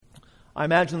I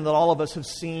imagine that all of us have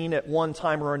seen at one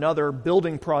time or another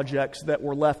building projects that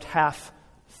were left half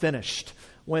finished.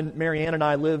 When Marianne and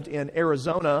I lived in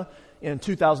Arizona in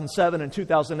 2007 and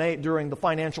 2008 during the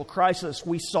financial crisis,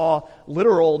 we saw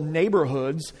literal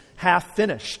neighborhoods half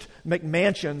finished,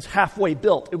 McMansions halfway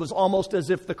built. It was almost as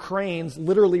if the cranes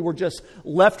literally were just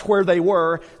left where they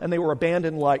were and they were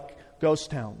abandoned like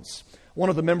ghost towns. One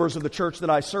of the members of the church that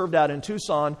I served at in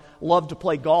Tucson loved to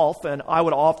play golf, and I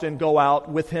would often go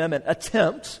out with him and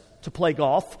attempt to play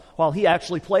golf while he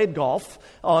actually played golf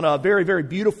on a very, very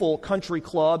beautiful country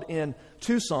club in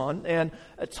Tucson. And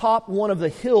atop one of the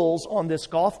hills on this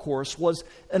golf course was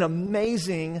an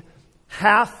amazing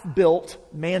half-built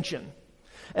mansion.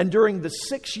 And during the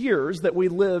 6 years that we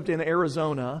lived in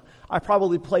Arizona, I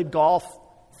probably played golf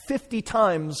 50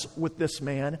 times with this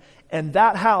man, and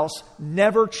that house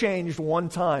never changed one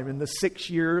time in the 6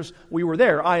 years we were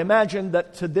there. I imagine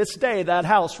that to this day, that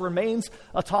house remains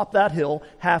atop that hill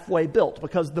halfway built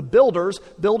because the builders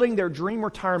building their dream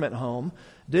retirement home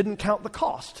didn't count the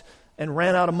cost and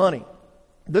ran out of money.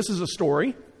 This is a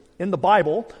story in the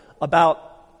Bible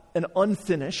about an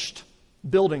unfinished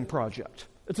building project.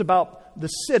 It's about the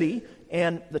city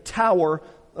and the Tower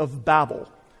of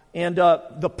Babel. And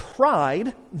the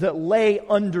pride that lay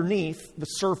underneath the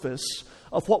surface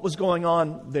of what was going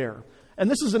on there. And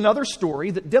this is another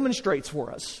story that demonstrates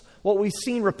for us what we've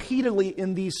seen repeatedly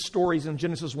in these stories in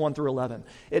Genesis 1 through 11.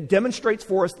 It demonstrates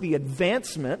for us the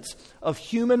advancement of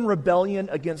human rebellion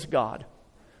against God.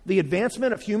 The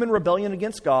advancement of human rebellion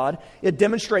against God. It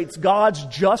demonstrates God's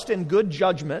just and good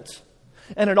judgment.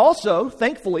 And it also,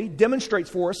 thankfully, demonstrates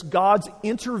for us God's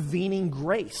intervening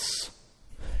grace.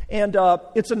 And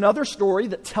it's another story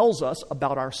that tells us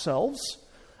about ourselves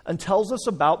and tells us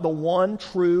about the one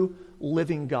true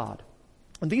living God.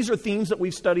 And these are themes that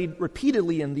we've studied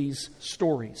repeatedly in these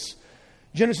stories.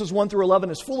 Genesis 1 through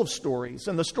 11 is full of stories,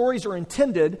 and the stories are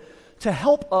intended to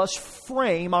help us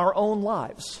frame our own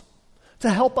lives, to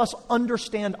help us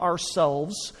understand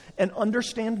ourselves and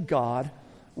understand God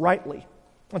rightly.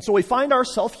 And so we find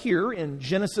ourselves here in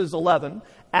Genesis 11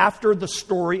 after the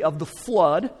story of the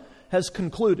flood has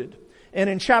concluded. And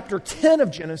in chapter 10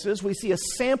 of Genesis, we see a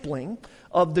sampling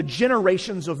of the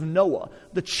generations of Noah,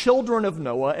 the children of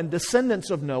Noah and descendants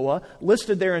of Noah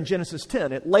listed there in Genesis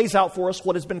 10. It lays out for us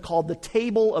what has been called the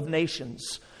Table of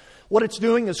Nations. What it's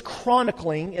doing is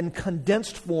chronicling in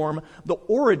condensed form the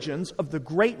origins of the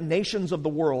great nations of the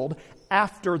world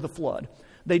after the flood.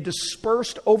 They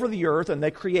dispersed over the earth and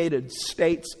they created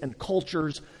states and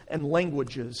cultures and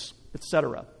languages,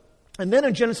 etc. And then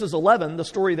in Genesis 11, the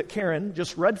story that Karen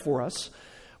just read for us,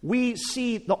 we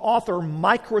see the author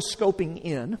microscoping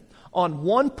in on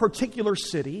one particular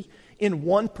city in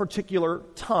one particular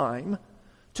time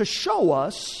to show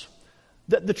us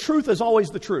that the truth is always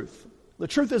the truth. The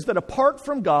truth is that apart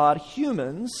from God,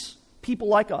 humans, people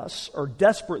like us, are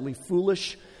desperately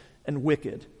foolish and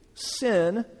wicked.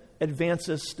 Sin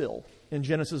advances still in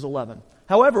Genesis 11.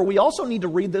 However, we also need to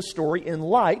read this story in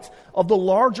light of the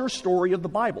larger story of the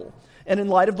Bible and in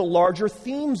light of the larger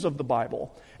themes of the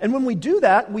Bible. And when we do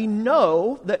that, we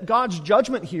know that God's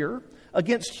judgment here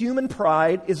against human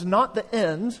pride is not the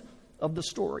end of the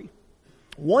story.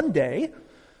 One day,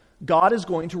 God is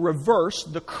going to reverse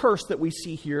the curse that we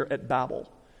see here at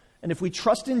Babel. And if we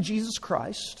trust in Jesus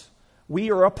Christ,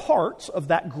 we are a part of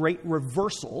that great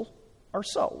reversal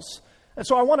ourselves. And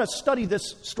so I want to study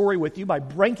this story with you by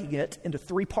breaking it into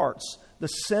three parts: the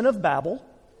sin of Babel,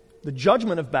 the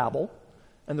judgment of Babel,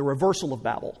 and the reversal of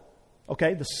Babel.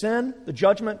 Okay, the sin, the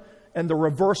judgment, and the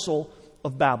reversal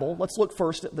of Babel. Let's look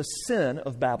first at the sin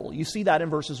of Babel. You see that in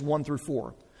verses 1 through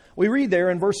 4. We read there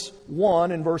in verse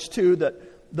 1 and verse 2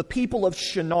 that the people of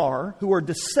Shinar, who are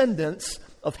descendants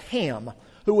of Ham,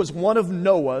 who was one of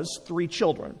Noah's 3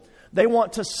 children, they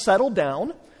want to settle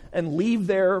down and leave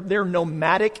their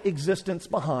nomadic existence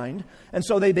behind. And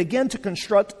so they begin to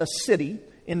construct a city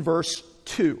in verse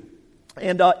 2.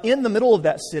 And in the middle of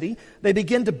that city, they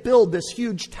begin to build this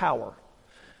huge tower.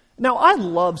 Now, I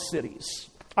love cities.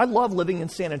 I love living in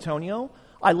San Antonio.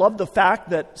 I love the fact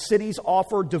that cities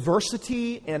offer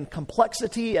diversity and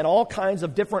complexity and all kinds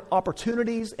of different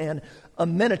opportunities and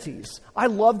amenities. I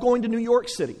love going to New York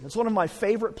City. It's one of my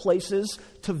favorite places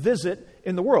to visit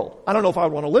in the world. I don't know if I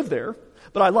would want to live there,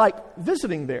 but I like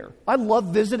visiting there. I love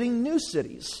visiting new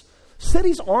cities.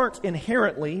 Cities aren't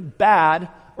inherently bad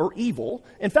or evil.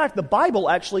 In fact, the Bible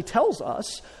actually tells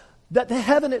us that the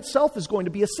heaven itself is going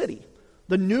to be a city.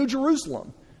 The New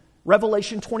Jerusalem,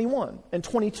 Revelation 21 and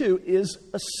 22, is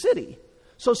a city.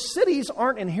 So cities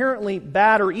aren't inherently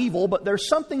bad or evil, but there's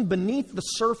something beneath the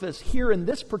surface here in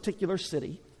this particular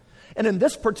city. And in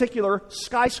this particular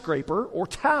skyscraper or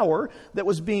tower that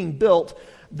was being built,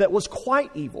 that was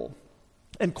quite evil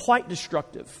and quite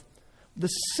destructive. The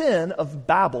sin of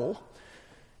Babel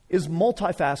is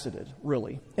multifaceted,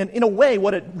 really. And in a way,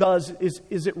 what it does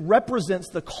is it represents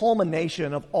the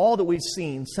culmination of all that we've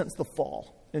seen since the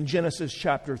fall in Genesis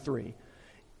chapter 3.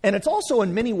 And it's also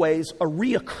in many ways a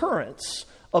reoccurrence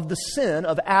of the sin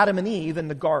of Adam and Eve in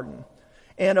the garden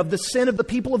and of the sin of the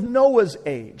people of Noah's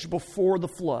age before the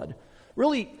flood.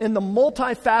 Really, in the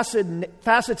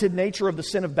multifaceted nature of the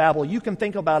sin of Babel, you can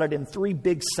think about it in three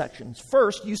big sections.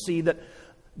 First, you see that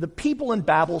the people in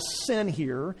Babel sin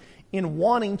here in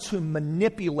wanting to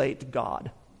manipulate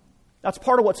God. That's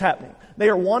part of what's happening. They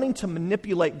are wanting to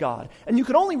manipulate God. And you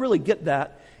can only really get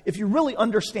that if you really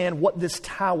understand what this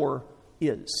tower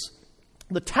is.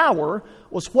 The tower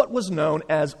was what was known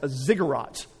as a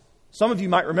ziggurat. Some of you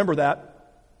might remember that.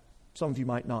 Some of you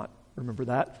might not remember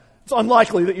that. It's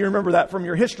unlikely that you remember that from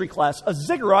your history class. A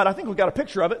ziggurat, I think we've got a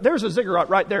picture of it. There's a ziggurat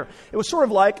right there. It was sort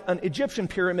of like an Egyptian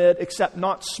pyramid, except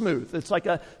not smooth. It's like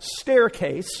a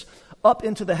staircase up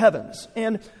into the heavens.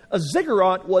 And a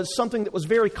ziggurat was something that was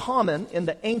very common in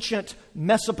the ancient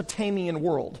Mesopotamian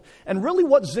world. And really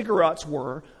what ziggurats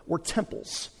were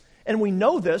temples. And we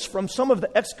know this from some of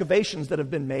the excavations that have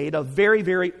been made of very,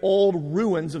 very old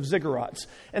ruins of ziggurats.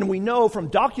 And we know from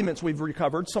documents we've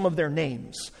recovered some of their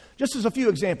names. Just as a few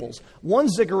examples, one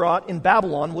ziggurat in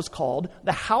Babylon was called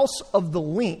the House of the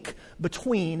Link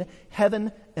between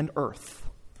heaven and earth.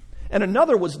 And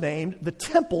another was named the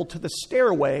Temple to the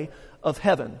Stairway of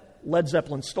Heaven. Led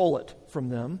Zeppelin stole it from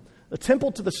them. The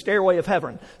Temple to the Stairway of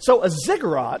Heaven. So a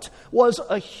ziggurat was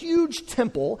a huge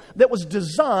temple that was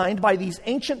designed by these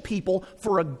ancient people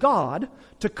for a god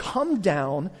to come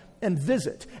down and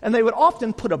visit. And they would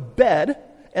often put a bed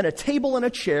and a table and a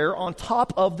chair on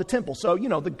top of the temple. So,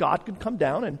 the god could come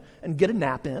down and get a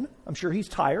nap in. I'm sure he's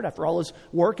tired after all his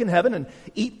work in heaven, and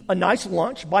eat a nice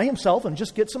lunch by himself and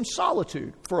just get some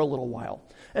solitude for a little while.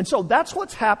 And so that's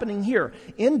what's happening here.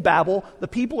 In Babel, the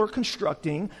people are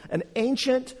constructing an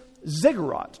ancient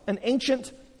ziggurat, an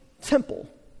ancient temple.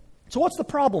 So what's the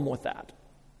problem with that?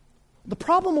 The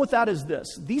problem with that is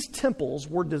this. These temples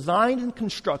were designed and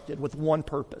constructed with one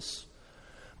purpose.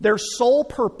 Their sole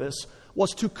purpose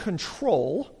was to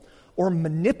control or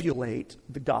manipulate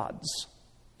the gods.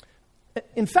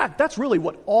 In fact, that's really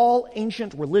what all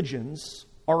ancient religions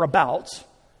are about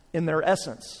in their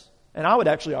essence. And I would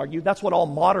actually argue that's what all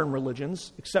modern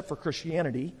religions, except for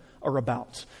Christianity, are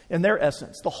about in their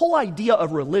essence. The whole idea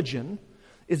of religion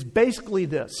is basically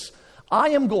this. I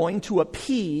am going to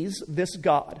appease this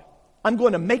God. I'm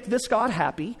going to make this God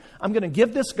happy. I'm going to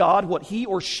give this God what he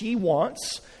or she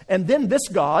wants. And then this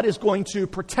God is going to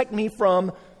protect me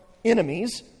from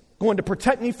enemies, going to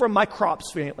protect me from my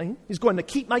crops failing. He's going to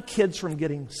keep my kids from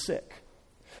getting sick.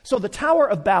 So the Tower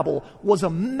of Babel was a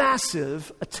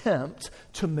massive attempt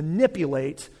to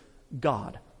manipulate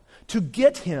God, to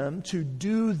get him to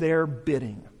do their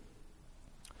bidding.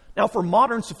 Now, for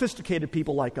modern, sophisticated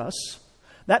people like us,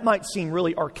 that might seem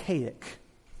really archaic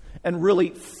and really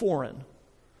foreign.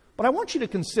 But I want you to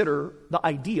consider the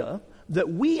idea that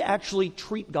we actually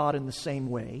treat God in the same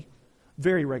way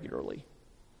very regularly.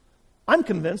 I'm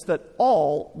convinced that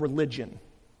all religion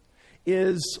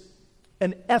is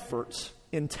an effort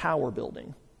in tower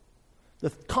building. The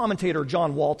commentator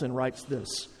John Walton writes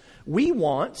this: we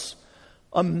want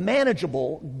a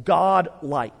manageable God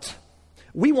light.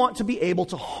 We want to be able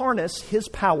to harness his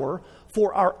power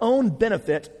for our own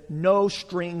benefit, no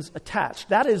strings attached.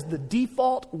 That is the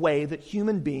default way that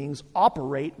human beings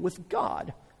operate with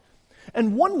God.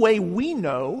 And one way we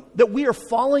know that we are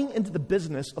falling into the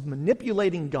business of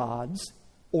manipulating gods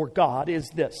or God is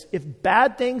this: if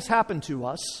bad things happen to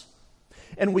us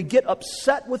and we get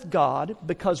upset with God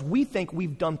because we think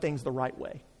we've done things the right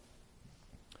way.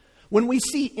 When we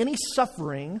see any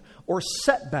suffering or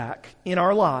setback in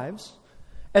our lives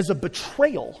as a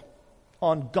betrayal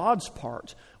on God's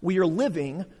part, we are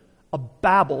living a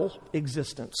Babel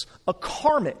existence, a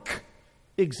karmic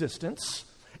existence,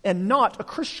 and not a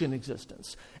Christian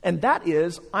existence. And that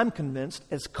is, I'm convinced,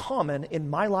 as common in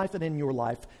my life and in your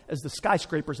life as the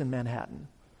skyscrapers in Manhattan.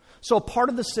 So a part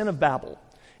of the sin of Babel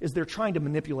is they're trying to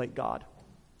manipulate God.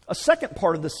 A second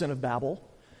part of the sin of Babel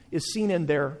is seen in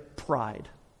their pride.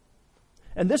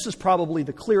 And this is probably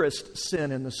the clearest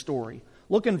sin in the story.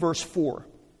 Look in verse 4.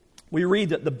 We read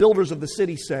that the builders of the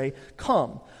city say,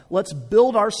 "Come, let's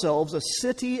build ourselves a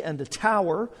city and a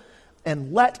tower,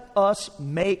 and let us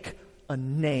make a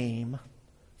name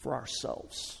for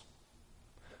ourselves."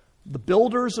 The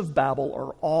builders of Babel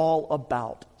are all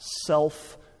about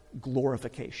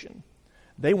self-glorification.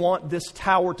 They want this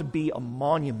tower to be a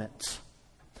monument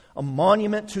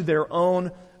to their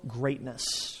own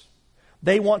greatness.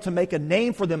 They want to make a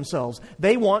name for themselves.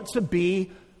 They want to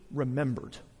be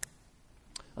remembered.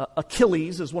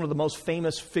 Achilles is one of the most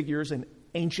famous figures in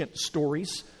ancient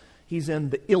stories. He's in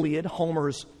the Iliad,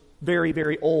 Homer's very,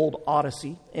 very old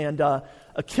Odyssey. And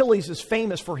Achilles is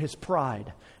famous for his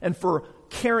pride and for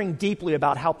caring deeply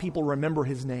about how people remember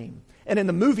his name. And in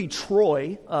the movie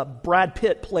Troy, Brad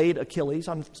Pitt played Achilles.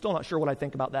 I'm still not sure what I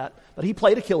think about that, but he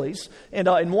played Achilles. And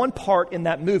in one part in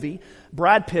that movie,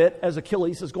 Brad Pitt, as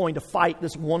Achilles, is going to fight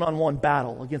this one-on-one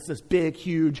battle against this big,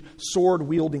 huge,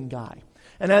 sword-wielding guy.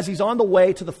 And as he's on the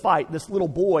way to the fight, this little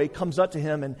boy comes up to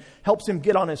him and helps him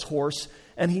get on his horse.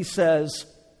 And he says,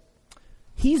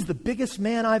 "He's the biggest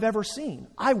man I've ever seen.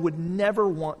 I would never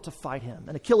want to fight him."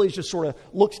 And Achilles just sort of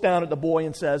looks down at the boy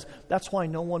and says, "That's why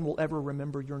no one will ever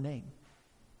remember your name."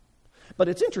 But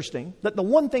it's interesting that the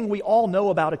one thing we all know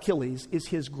about Achilles is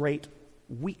his great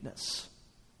weakness,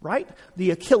 right? The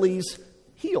Achilles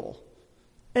heel.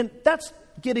 And that's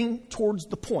getting towards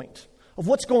the point of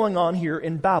what's going on here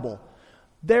in Babel.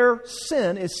 Their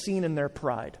sin is seen in their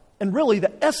pride. And really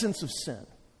the essence of sin,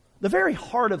 the very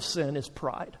heart of sin, is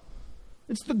pride.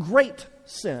 It's the great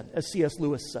sin, as C.S.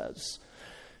 Lewis says.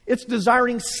 It's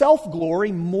desiring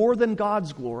self-glory more than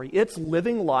God's glory. It's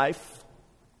living life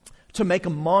to make a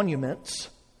monument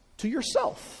to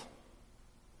yourself.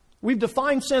 We've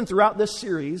defined sin throughout this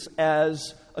series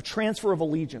as a transfer of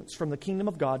allegiance from the kingdom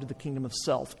of God to the kingdom of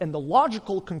self. And the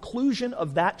logical conclusion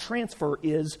of that transfer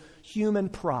is human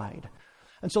pride.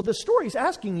 And so this story is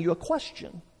asking you a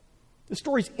question. The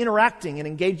story's interacting and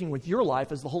engaging with your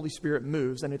life as the Holy Spirit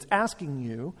moves, and it's asking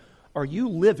you, are you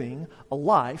living a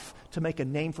life to make a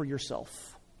name for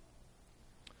yourself?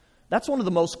 That's one of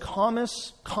the most common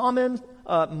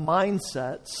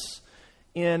mindsets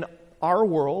in our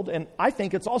world, and I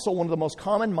think it's also one of the most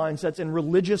common mindsets in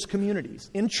religious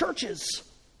communities, in churches.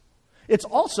 It's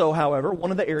also, however,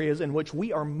 one of the areas in which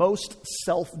we are most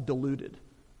self-deluded.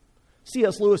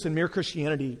 C.S. Lewis in Mere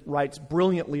Christianity writes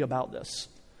brilliantly about this.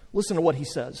 Listen to what he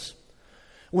says.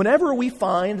 Whenever we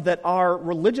find that our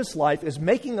religious life is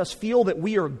making us feel that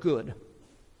we are good,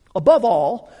 above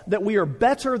all, that we are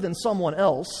better than someone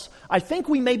else, I think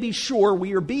we may be sure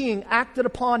we are being acted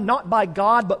upon not by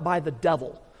God, but by the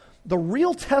devil. The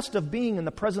real test of being in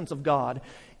the presence of God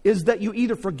is that you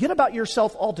either forget about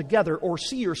yourself altogether or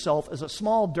see yourself as a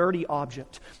small, dirty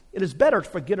object. It is better to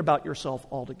forget about yourself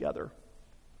altogether.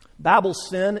 Babel's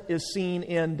sin is seen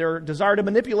in their desire to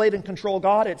manipulate and control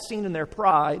God. It's seen in their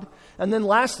pride. And then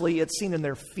lastly, it's seen in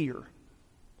their fear.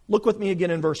 Look with me again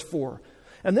in verse 4.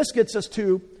 And this gets us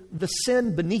to the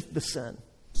sin beneath the sin,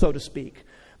 so to speak.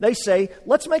 They say,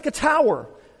 let's make a tower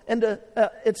and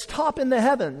its top in the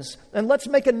heavens, and let's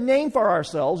make a name for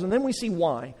ourselves. And then we see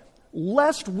why.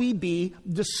 Lest we be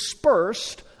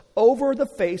dispersed over the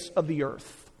face of the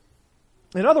earth.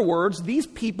 In other words, these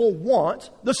people want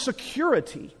the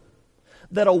security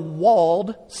that a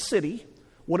walled city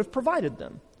would have provided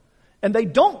them. And they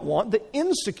don't want the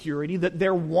insecurity that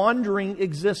their wandering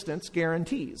existence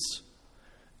guarantees.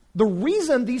 The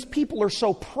reason these people are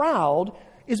so proud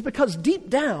is because deep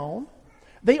down,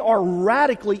 they are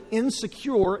radically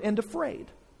insecure and afraid.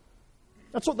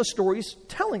 That's what the story's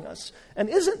telling us. And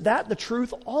isn't that the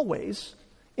truth always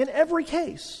in every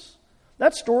case?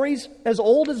 That story's as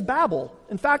old as Babel.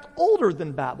 In fact, older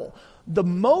than Babel. The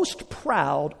most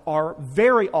proud are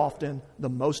very often the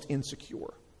most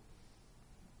insecure.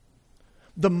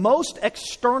 The most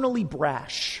externally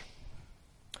brash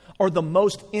are the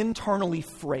most internally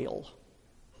frail.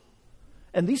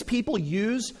 And these people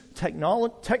use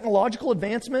technological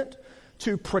advancement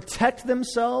to protect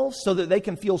themselves so that they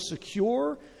can feel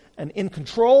secure and in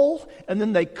control, and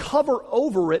then they cover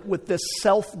over it with this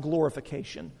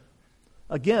self-glorification.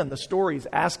 Again, the story is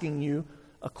asking you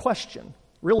a question.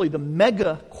 Really, the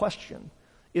mega question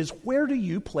is, where do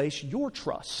you place your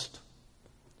trust?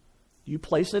 Do you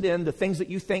place it in the things that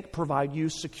you think provide you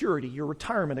security, your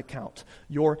retirement account,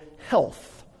 your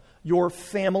health, your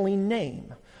family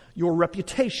name, your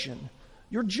reputation,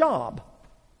 your job?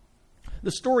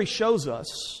 The story shows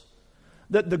us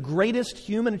that the greatest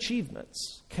human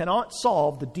achievements cannot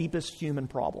solve the deepest human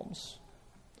problems.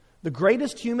 The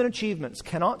greatest human achievements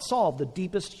cannot solve the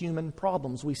deepest human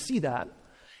problems. We see that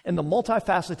in the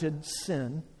multifaceted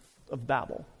sin of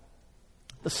Babel.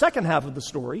 The second half of the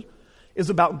story is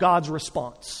about God's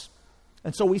response.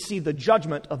 And so we see the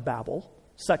judgment of Babel,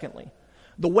 secondly.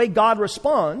 The way God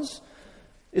responds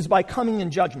is by coming in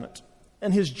judgment.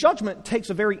 And his judgment takes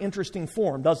a very interesting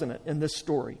form, doesn't it, in this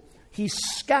story? He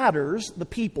scatters the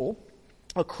people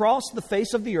across the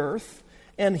face of the earth,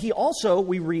 And he also,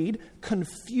 we read,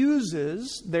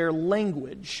 confuses their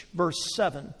language, verse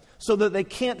 7, so that they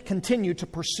can't continue to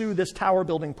pursue this tower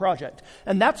building project.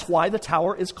 And that's why the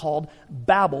tower is called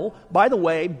Babel. By the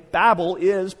way, Babel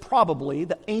is probably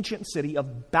the ancient city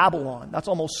of Babylon. That's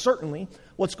almost certainly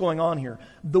what's going on here.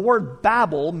 The word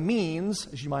Babel means,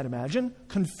 as you might imagine,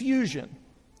 confusion.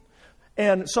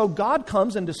 And so God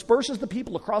comes and disperses the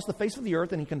people across the face of the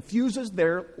earth, and he confuses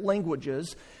their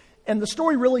languages. And the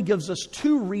story really gives us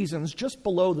two reasons just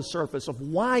below the surface of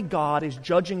why God is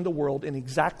judging the world in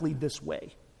exactly this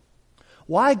way.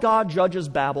 Why God judges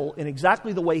Babel in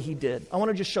exactly the way he did. I want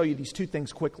to just show you these two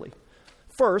things quickly.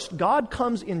 First, God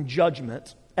comes in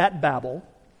judgment at Babel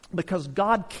because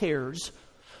God cares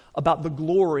about the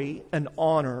glory and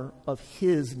honor of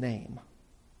his name.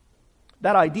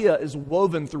 That idea is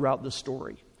woven throughout the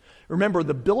story. Remember,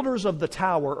 the builders of the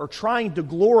tower are trying to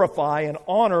glorify and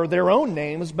honor their own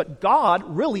names, but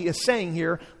God really is saying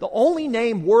here, the only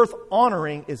name worth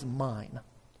honoring is mine.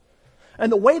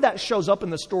 And the way that shows up in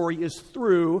the story is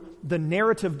through the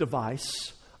narrative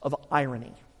device of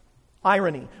irony.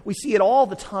 Irony. We see it all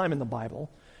the time in the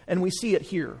Bible, and we see it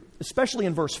here, especially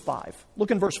in verse 5.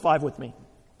 Look in verse 5 with me.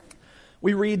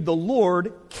 We read, the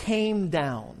Lord came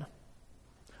down.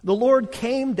 The Lord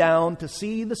came down to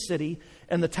see the city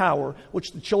and the tower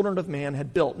which the children of man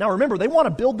had built. Now remember, they want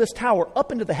to build this tower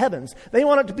up into the heavens. They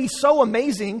want it to be so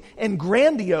amazing and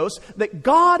grandiose that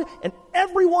God and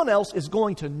everyone else is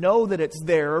going to know that it's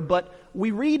there. But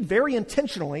we read very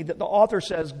intentionally that the author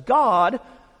says God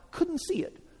couldn't see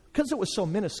it because it was so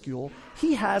minuscule.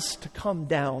 He has to come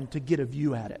down to get a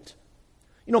view at it.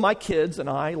 You know, my kids and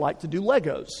I like to do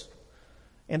Legos.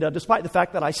 And despite the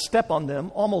fact that I step on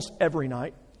them almost every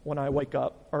night, when I wake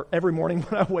up, or every morning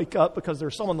when I wake up because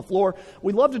there's some on the floor.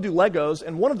 We love to do Legos,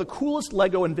 and one of the coolest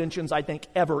Lego inventions I think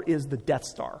ever is the Death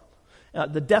Star.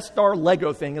 The Death Star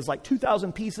Lego thing is like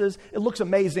 2,000 pieces. It looks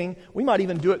amazing. We might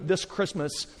even do it this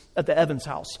Christmas at the Evans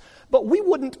house. But we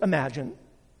wouldn't imagine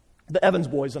the Evans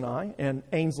boys and I, and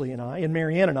Ainsley and I, and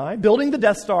Marianne and I, building the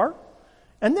Death Star,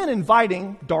 and then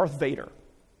inviting Darth Vader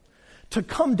to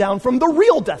come down from the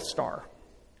real Death Star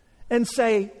and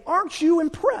say, aren't you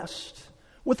impressed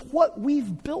with what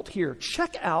we've built here?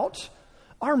 Check out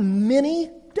our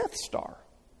mini Death Star.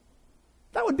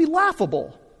 That would be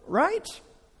laughable, right?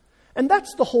 And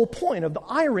that's the whole point of the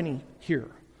irony here.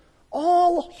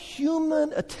 All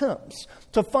human attempts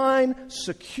to find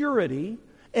security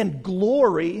and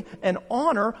glory and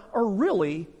honor are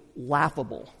really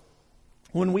laughable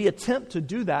when we attempt to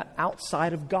do that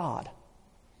outside of God.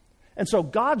 And so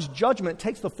God's judgment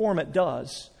takes the form it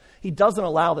does. He doesn't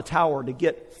allow the tower to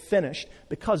get finished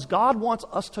because God wants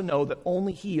us to know that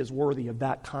only he is worthy of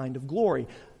that kind of glory,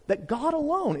 that God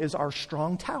alone is our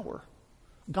strong tower.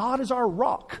 God is our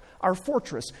rock, our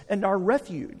fortress, and our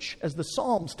refuge, as the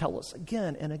Psalms tell us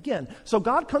again and again. So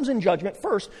God comes in judgment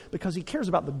first because he cares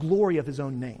about the glory of his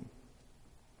own name.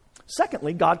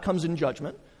 Secondly, God comes in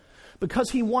judgment because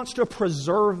he wants to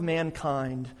preserve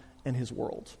mankind and his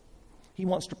world. He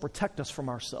wants to protect us from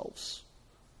ourselves.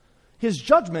 His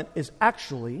judgment is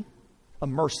actually a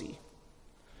mercy.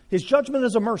 His judgment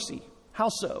is a mercy. How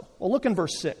so? Well, look in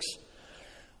verse 6.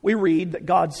 We read that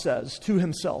God says to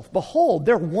himself, behold,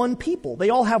 they're one people. They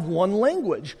all have one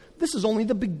language. This is only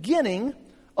the beginning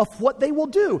of what they will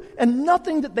do. And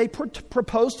nothing that they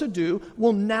propose to do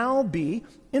will now be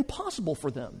impossible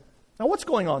for them. Now, what's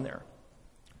going on there?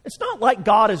 It's not like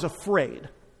God is afraid.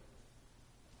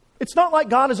 It's not like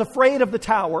God is afraid of the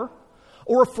tower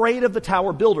or afraid of the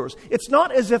tower builders. It's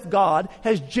not as if God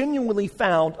has genuinely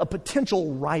found a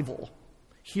potential rival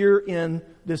here in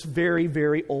this very,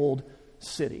 very old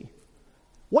city.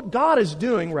 What God is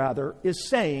doing, rather, is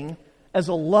saying, as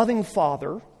a loving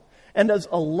father and as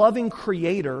a loving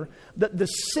creator, that the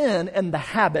sin and the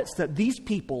habits that these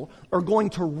people are going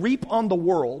to reap on the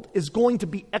world is going to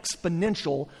be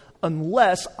exponential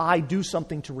unless I do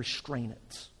something to restrain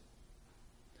it.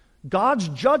 God's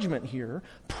judgment here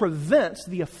prevents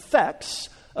the effects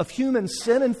of human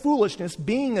sin and foolishness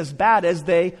being as bad as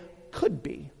they could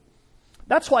be.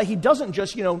 That's why he doesn't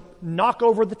just, knock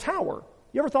over the tower.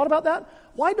 You ever thought about that?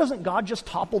 Why doesn't God just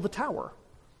topple the tower?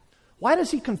 Why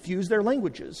does he confuse their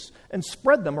languages and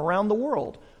spread them around the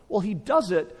world? Well, he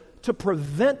does it to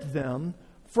prevent them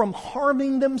from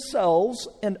harming themselves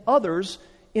and others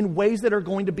in ways that are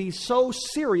going to be so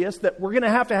serious that we're going to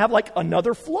have like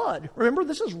another flood. Remember,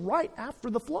 this is right after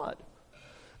the flood.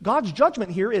 God's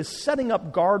judgment here is setting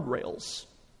up guardrails.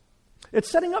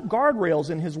 It's setting up guardrails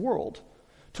in his world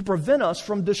to prevent us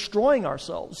from destroying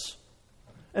ourselves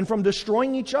and from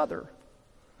destroying each other.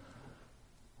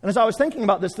 And as I was thinking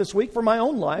about this week for my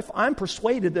own life, I'm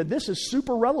persuaded that this is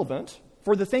super relevant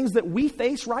for the things that we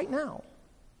face right now.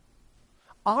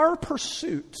 Our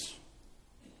pursuit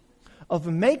of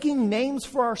making names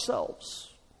for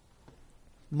ourselves,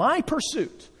 my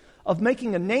pursuit of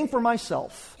making a name for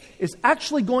myself, is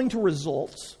actually going to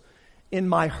result in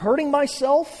my hurting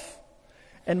myself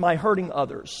and my hurting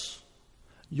others.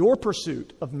 Your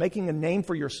pursuit of making a name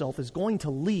for yourself is going to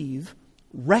leave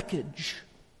wreckage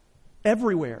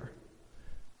everywhere.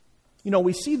 You know,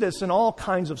 we see this in all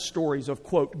kinds of stories of,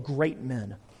 quote, great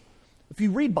men. If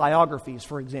you read biographies,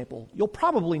 for example, you'll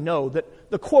probably know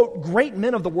that the, quote, great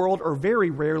men of the world are very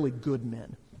rarely good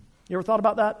men. You ever thought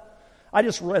about that? I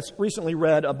just recently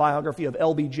read a biography of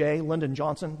LBJ, Lyndon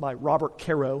Johnson, by Robert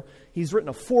Caro. He's written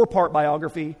a 4-part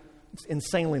biography. It's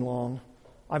insanely long.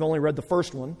 I've only read the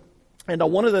first one. And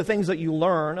one of the things that you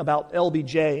learn about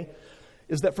LBJ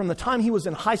is that from the time he was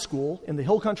in high school in the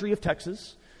hill country of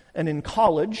Texas and in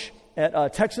college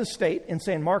at Texas State in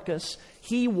San Marcos,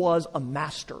 he was a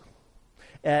master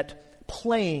at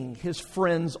playing his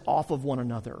friends off of one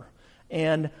another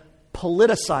and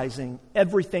politicizing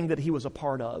everything that he was a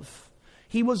part of.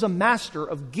 He was a master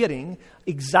of getting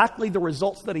exactly the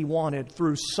results that he wanted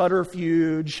through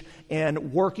subterfuge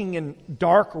and working in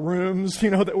dark rooms,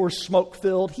 that were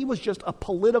smoke-filled. He was just a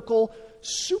political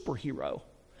superhero.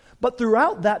 But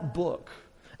throughout that book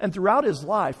and throughout his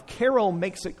life, Caro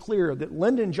makes it clear that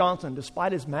Lyndon Johnson,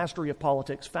 despite his mastery of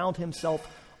politics, found himself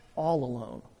all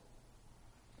alone.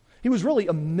 He was really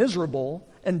a miserable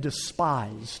and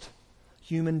despised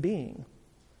human being.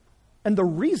 And the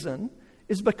reason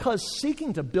is because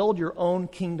seeking to build your own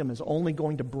kingdom is only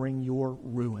going to bring your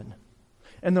ruin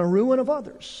and the ruin of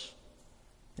others.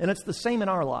 And it's the same in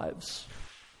our lives.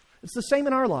 It's the same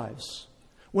in our lives.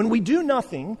 When we do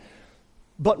nothing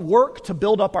but work to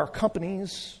build up our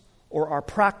companies or our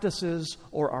practices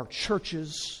or our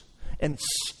churches and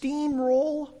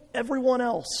steamroll everyone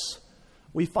else,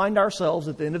 we find ourselves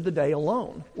at the end of the day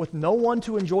alone with no one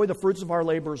to enjoy the fruits of our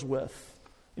labors with.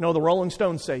 The Rolling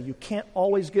Stones say, you can't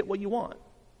always get what you want.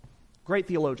 Great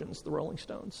theologians, the Rolling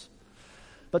Stones.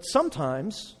 But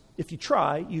sometimes, if you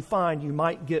try, you find you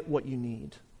might get what you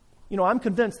need. I'm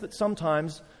convinced that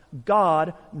sometimes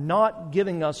God not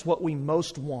giving us what we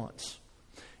most want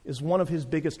is one of His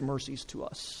biggest mercies to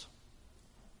us.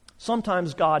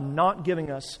 Sometimes God not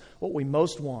giving us what we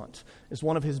most want is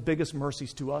one of His biggest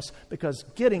mercies to us, because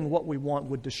getting what we want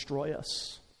would destroy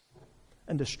us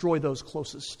and destroy those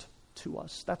closest to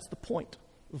us. That's the point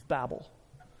of Babel.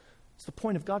 It's the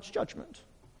point of God's judgment.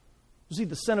 You see,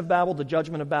 the sin of Babel, the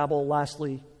judgment of Babel,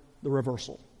 lastly, the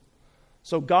reversal.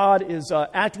 So God is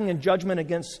acting in judgment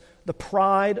against the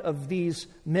pride of these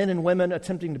men and women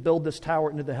attempting to build this tower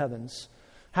into the heavens.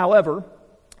 However,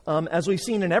 as we've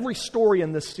seen in every story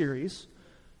in this series,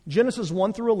 Genesis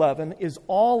 1 through 11 is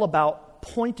all about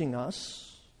pointing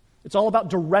us, it's all about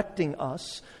directing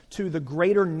us to the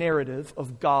greater narrative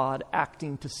of God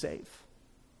acting to save.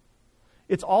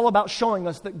 It's all about showing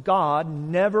us that God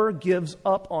never gives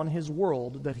up on His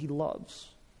world that He loves.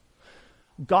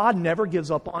 God never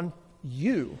gives up on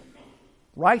you,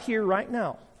 right here, right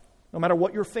now, no matter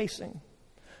what you're facing.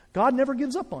 God never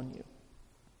gives up on you.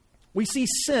 We see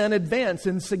sin advance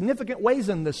in significant ways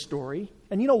in this story.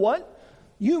 And you know what?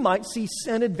 You might see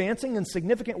sin advancing in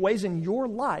significant ways in your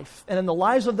life and in the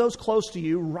lives of those close to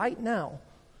you right now.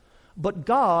 But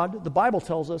God, the Bible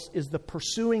tells us, is the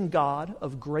pursuing God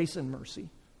of grace and mercy.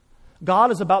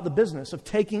 God is about the business of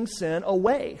taking sin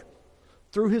away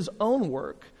through His own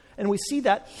work. And we see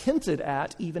that hinted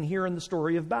at even here in the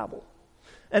story of Babel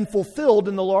and fulfilled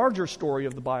in the larger story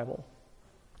of the Bible.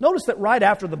 Notice that right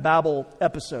after the Babel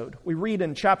episode, we read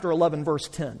in chapter 11, verse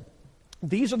 10,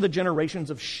 these are the generations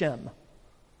of Shem.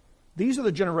 These are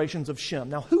the generations of Shem.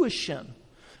 Now, who is Shem?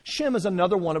 Shem is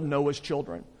another one of Noah's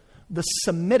children. The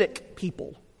Semitic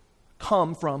people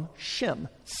come from Shem.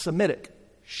 Semitic,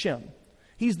 Shem.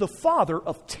 He's the father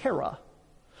of Terah,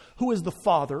 who is the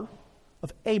father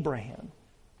of Abraham,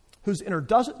 who's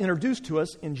introduced to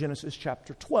us in Genesis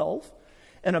chapter 12,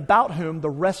 and about whom the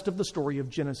rest of the story of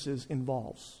Genesis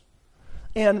involves.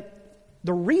 And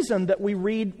the reason that we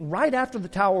read right after the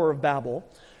Tower of Babel,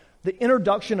 the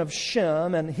introduction of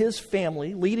Shem and his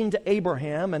family leading to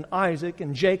Abraham and Isaac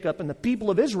and Jacob and the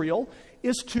people of Israel,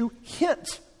 is to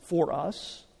hint for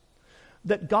us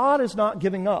that God is not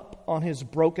giving up on His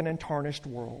broken and tarnished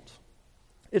world.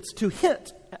 It's to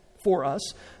hint for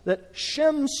us that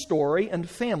Shem's story and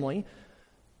family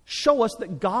show us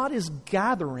that God is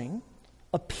gathering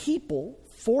a people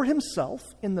for Himself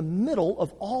in the middle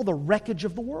of all the wreckage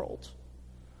of the world.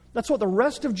 That's what the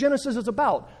rest of Genesis is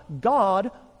about.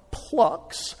 God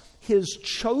plucks his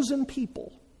chosen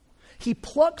people. He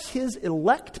plucks his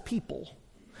elect people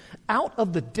out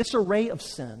of the disarray of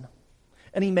sin,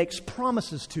 and he makes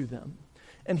promises to them,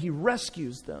 and he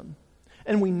rescues them.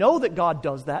 And we know that God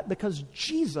does that because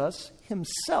Jesus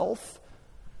himself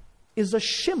is a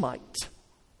Shemite,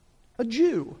 a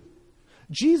Jew.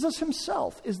 Jesus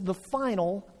himself is the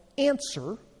final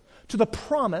answer to the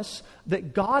promise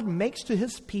that God makes to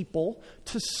his people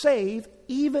to save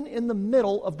even in the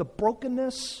middle of the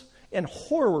brokenness and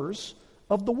horrors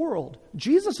of the world.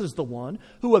 Jesus is the one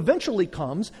who eventually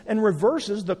comes and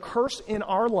reverses the curse in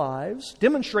our lives,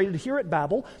 demonstrated here at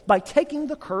Babel, by taking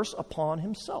the curse upon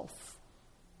himself.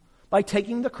 By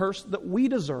taking the curse that we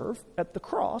deserve at the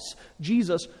cross,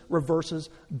 Jesus reverses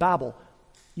Babel.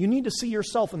 You need to see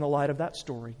yourself in the light of that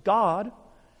story. God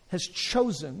has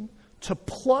chosen to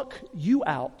pluck you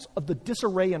out of the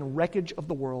disarray and wreckage of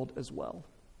the world as well.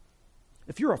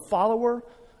 If you're a follower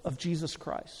of Jesus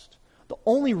Christ, the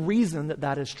only reason that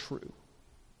that is true,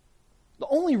 the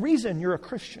only reason you're a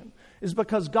Christian, is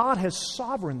because God has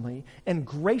sovereignly and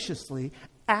graciously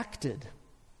acted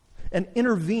and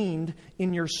intervened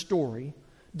in your story,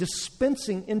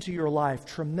 dispensing into your life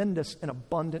tremendous and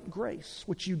abundant grace,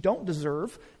 which you don't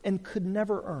deserve and could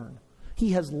never earn.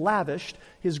 He has lavished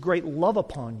his great love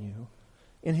upon you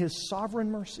in his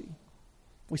sovereign mercy.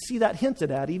 We see that hinted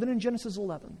at even in Genesis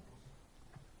 11.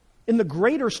 In the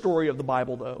greater story of the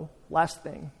Bible, though, last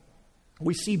thing,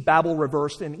 we see Babel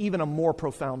reversed in even a more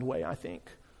profound way, I think.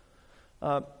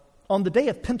 On the day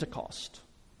of Pentecost,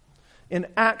 in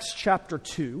Acts chapter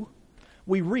 2,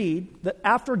 we read that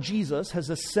after Jesus has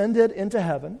ascended into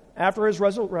heaven, after his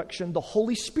resurrection, the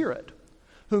Holy Spirit,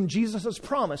 whom Jesus has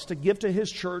promised to give to his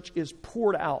church, is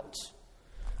poured out.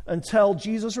 Until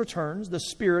Jesus returns, the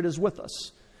Spirit is with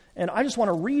us. And I just want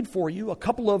to read for you a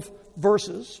couple of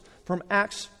verses from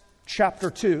Acts chapter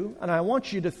 2, and I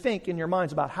want you to think in your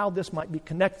minds about how this might be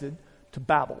connected to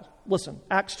Babel. Listen,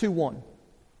 Acts 2:1.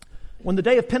 When the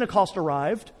day of Pentecost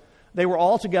arrived, they were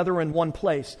all together in one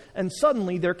place, and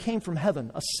suddenly there came from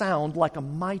heaven a sound like a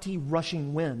mighty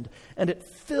rushing wind, and it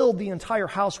filled the entire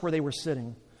house where they were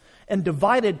sitting. And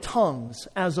divided tongues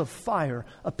as of fire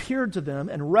appeared to them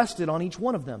and rested on each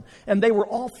one of them. And they were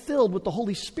all filled with the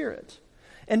Holy Spirit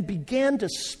and began to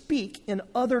speak in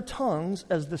other tongues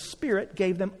as the Spirit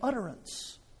gave them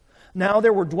utterance. Now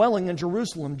there were dwelling in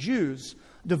Jerusalem Jews,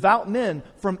 devout men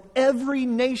from every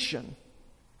nation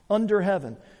under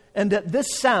heaven. And at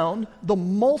this sound, the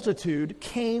multitude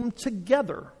came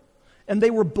together, and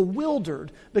they were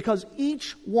bewildered because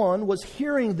each one was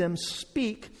hearing them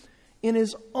speak in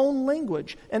his own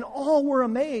language. And all were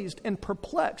amazed and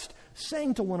perplexed,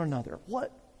 saying to one another,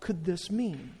 "What could this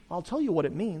mean?" I'll tell you what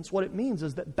it means. What it means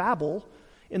is that Babel,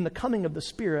 in the coming of the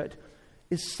Spirit,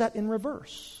 is set in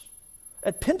reverse.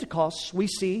 At Pentecost, we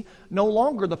see no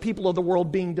longer the people of the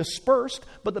world being dispersed,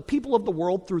 but the people of the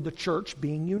world through the church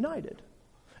being united.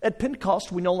 At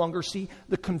Pentecost, we no longer see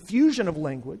the confusion of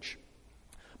language,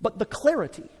 but the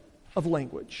clarity of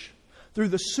language through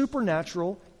the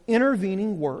supernatural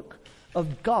intervening work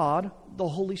of God, the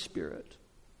Holy Spirit.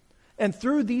 And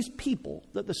through these people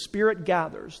that the Spirit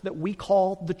gathers, that we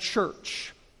call the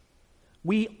church,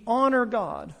 we honor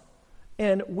God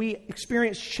and we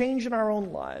experience change in our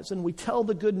own lives, and we tell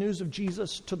the good news of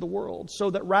Jesus to the world,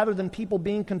 so that rather than people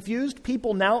being confused,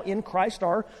 people now in Christ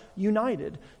are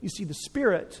united. You see, the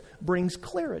Spirit brings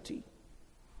clarity.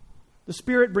 The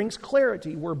Spirit brings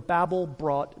clarity where Babel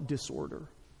brought disorder.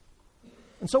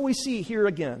 And so we see here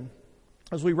again,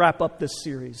 as we wrap up this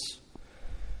series,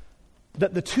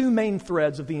 that the two main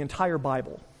threads of the entire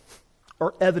Bible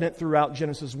are evident throughout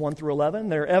Genesis 1 through 11.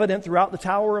 They're evident throughout the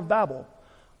Tower of Babel.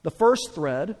 The first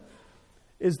thread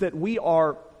is that we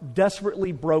are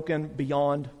desperately broken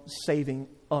beyond saving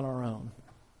on our own.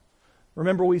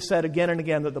 Remember, we've said again and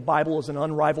again that the Bible is an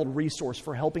unrivaled resource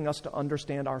for helping us to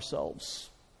understand ourselves.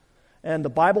 And the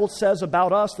Bible says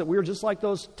about us that we're just like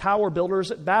those tower builders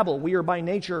at Babel. We are by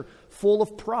nature full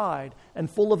of pride and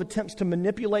full of attempts to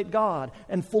manipulate God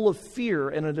and full of fear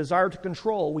and a desire to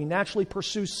control. We naturally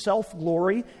pursue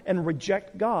self-glory and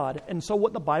reject God. And so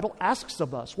what the Bible asks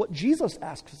of us, what Jesus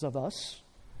asks of us,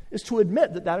 is to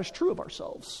admit that that is true of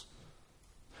ourselves.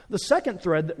 The second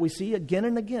thread that we see again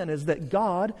and again is that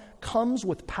God comes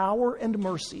with power and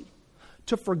mercy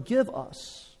to forgive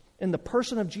us in the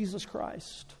person of Jesus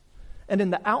Christ, and in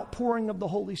the outpouring of the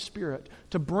Holy Spirit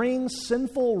to bring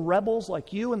sinful rebels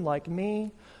like you and like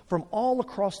me from all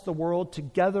across the world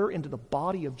together into the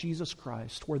body of Jesus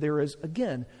Christ, where there is,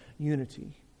 again,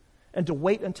 unity, and to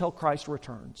wait until Christ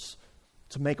returns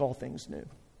to make all things new.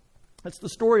 That's the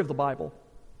story of the Bible.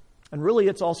 And really,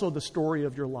 it's also the story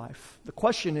of your life. The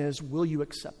question is, will you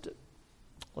accept it?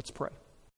 Let's pray.